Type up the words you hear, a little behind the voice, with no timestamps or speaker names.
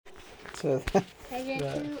So I get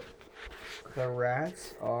to... the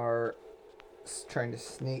rats are trying to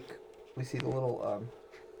sneak. We see the little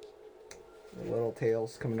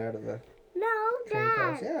tails coming out of the No, train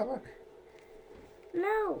cars. Dad. Yeah, look.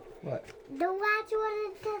 No. What? The rats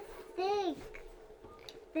wanted to think.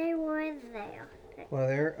 They were there. Well,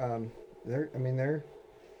 they're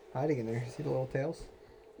hiding in there. See the little tails?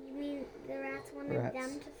 You mean the rats wanted Rats.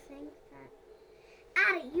 them to think that?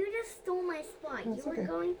 Addie, you just stole my spot. No, You it's were okay.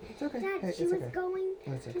 going... It's okay. Dad, Hey, she it's was okay. going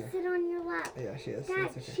It's okay. to sit on your lap. Yeah, she is. Dad,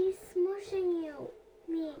 It's okay. she's smushing you.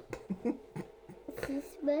 Me. She's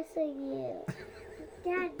smushing you.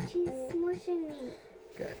 Dad, she's smushing me.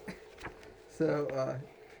 Okay. So,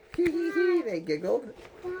 they giggled.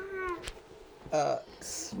 Dad.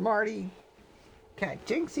 Smarty cat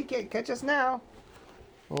Jinx, he can't catch us now.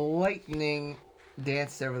 Lightning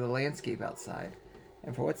danced over the landscape outside,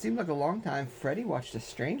 and for what seemed like a long time, Freddy watched a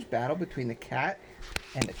strange battle between the cat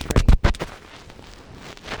and the train.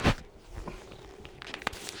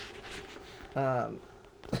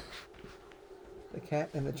 The cat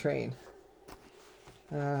and the train.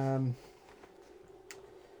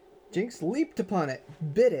 Jinx leaped upon it,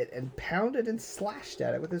 bit it, and pounded and slashed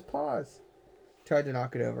at it with his paws. Tried to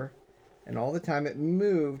knock it over, and all the time it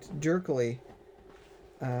moved jerkily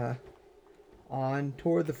on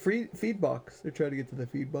toward the feed box. They're trying to get to the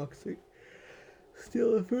feed box to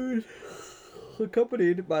steal the food,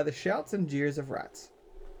 accompanied by the shouts and jeers of rats.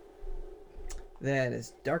 Then,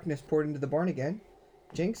 as darkness poured into the barn again,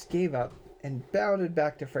 Jinx gave up and bounded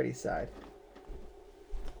back to Freddy's side.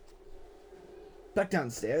 Back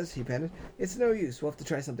downstairs, he panted. It's no use. We'll have to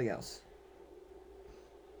try something else.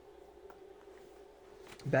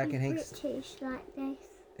 Back in Hank's... British like this.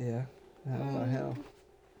 Yeah. I don't know how.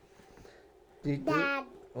 Dad.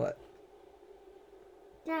 What?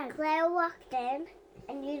 Dad. Claire walked in,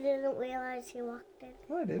 and you didn't realize he walked in.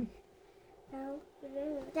 Oh, I did. No, you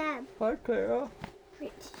didn't. Dad. Hi, Clara.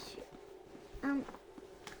 British.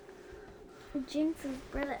 Jinx is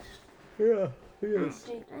British. Yeah, he is.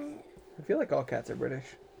 I feel like all cats are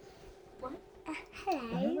British. What? I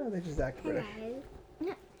Hello. don't know, they just act British.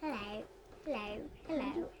 No. Hello. Hello.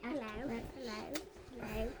 Hello. Hello. Hello. Hello.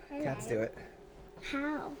 Hello. Cats do it.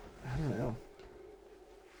 How? I don't know.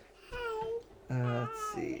 Hey. Let's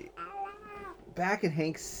see. Hello. Back in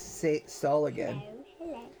Hank's stall again,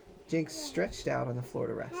 Hello. Jinx stretched out on the floor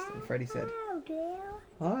to rest, and Freddy said, Hello, dear.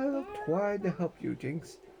 I tried to help you,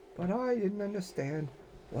 Jinx, but I didn't understand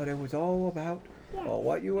what it was all about or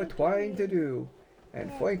what you were trying to do.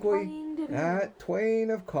 And frankly, that train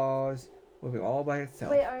of cars moving all by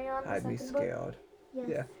itself Wait, are you on the had me second book? scared. Yes.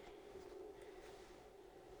 Yeah.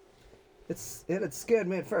 It had scared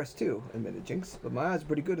me at first too, admitted Jinx, but my eyes are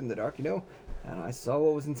pretty good in the dark, you know, and I saw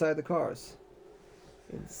what was inside the cars.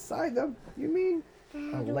 Inside them? You mean?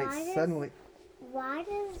 A light suddenly... Why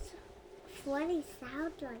does Freddy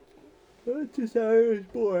sound like that? That's just how he was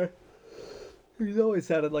born. He's always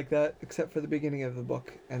sounded like that, except for the beginning of the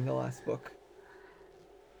book and the last book.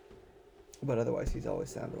 But otherwise, he's always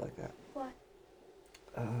sounded like that. Why?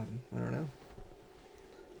 I don't know.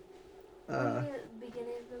 What do you mean at the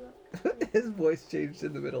beginning of the book? His voice changed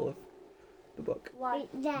in the middle of the book Why?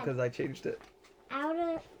 Wait, Dad, because I changed it. I want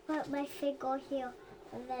to put my finger here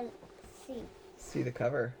and then see. See the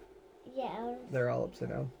cover? Yeah, I wanna They're all upside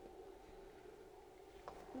down.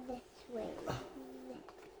 this way.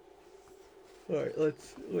 All right,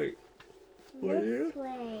 let's wait. What are This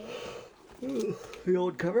way. The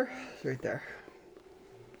old cover? It's right there.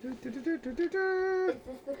 Is this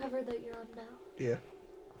the cover that you're on now? Yeah.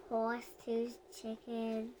 Horse, two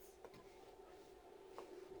chickens.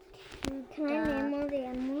 Can I name all the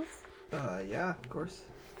animals? Yeah, of course.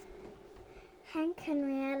 Hank,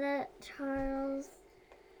 Henrietta, Charles,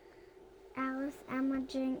 Alice, Emma,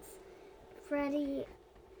 Jinx, Freddie,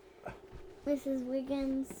 Mrs.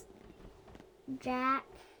 Wiggins, Jack,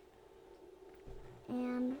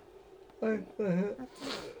 and Mr.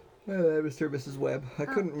 and Mrs. Webb. I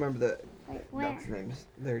couldn't remember the wait, where? ducks' names.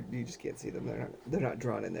 You just can't see them. They're not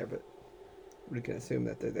drawn in there, but we can assume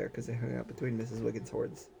that they're there because they hung out between Mrs. Wiggins'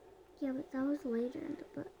 hordes. Yeah, but that was later in the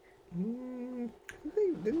book.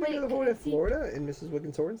 Didn't they Wait, go to the can horde I of see? Florida in Mrs.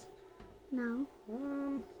 Wiggins' hordes? No.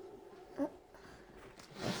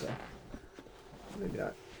 So. Maybe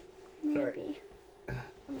not. Maybe.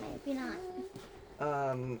 Maybe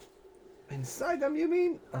not. Inside them, you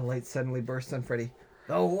mean? A light suddenly burst on Freddy.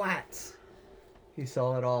 The what? He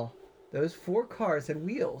saw it all. Those 4 cars had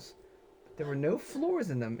wheels, but there were no floors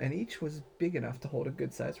in them, and each was big enough to hold a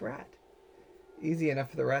good-sized rat. Easy enough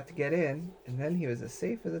for the rat to get in, and then he was as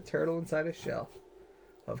safe as a turtle inside a shell.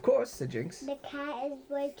 Of course, said Jinx. The cat is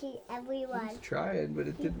breaking everyone. He's trying, but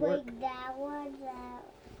it He didn't work. broke that one.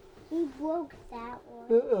 He broke that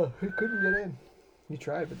one. He couldn't get in. He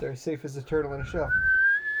tried, but they're safe as a turtle in a shell.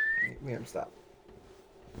 Made him stop.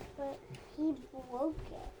 But he broke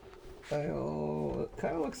it. I know. It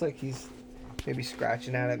kind of looks like he's maybe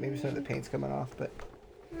scratching at it. Maybe some of the paint's coming off, but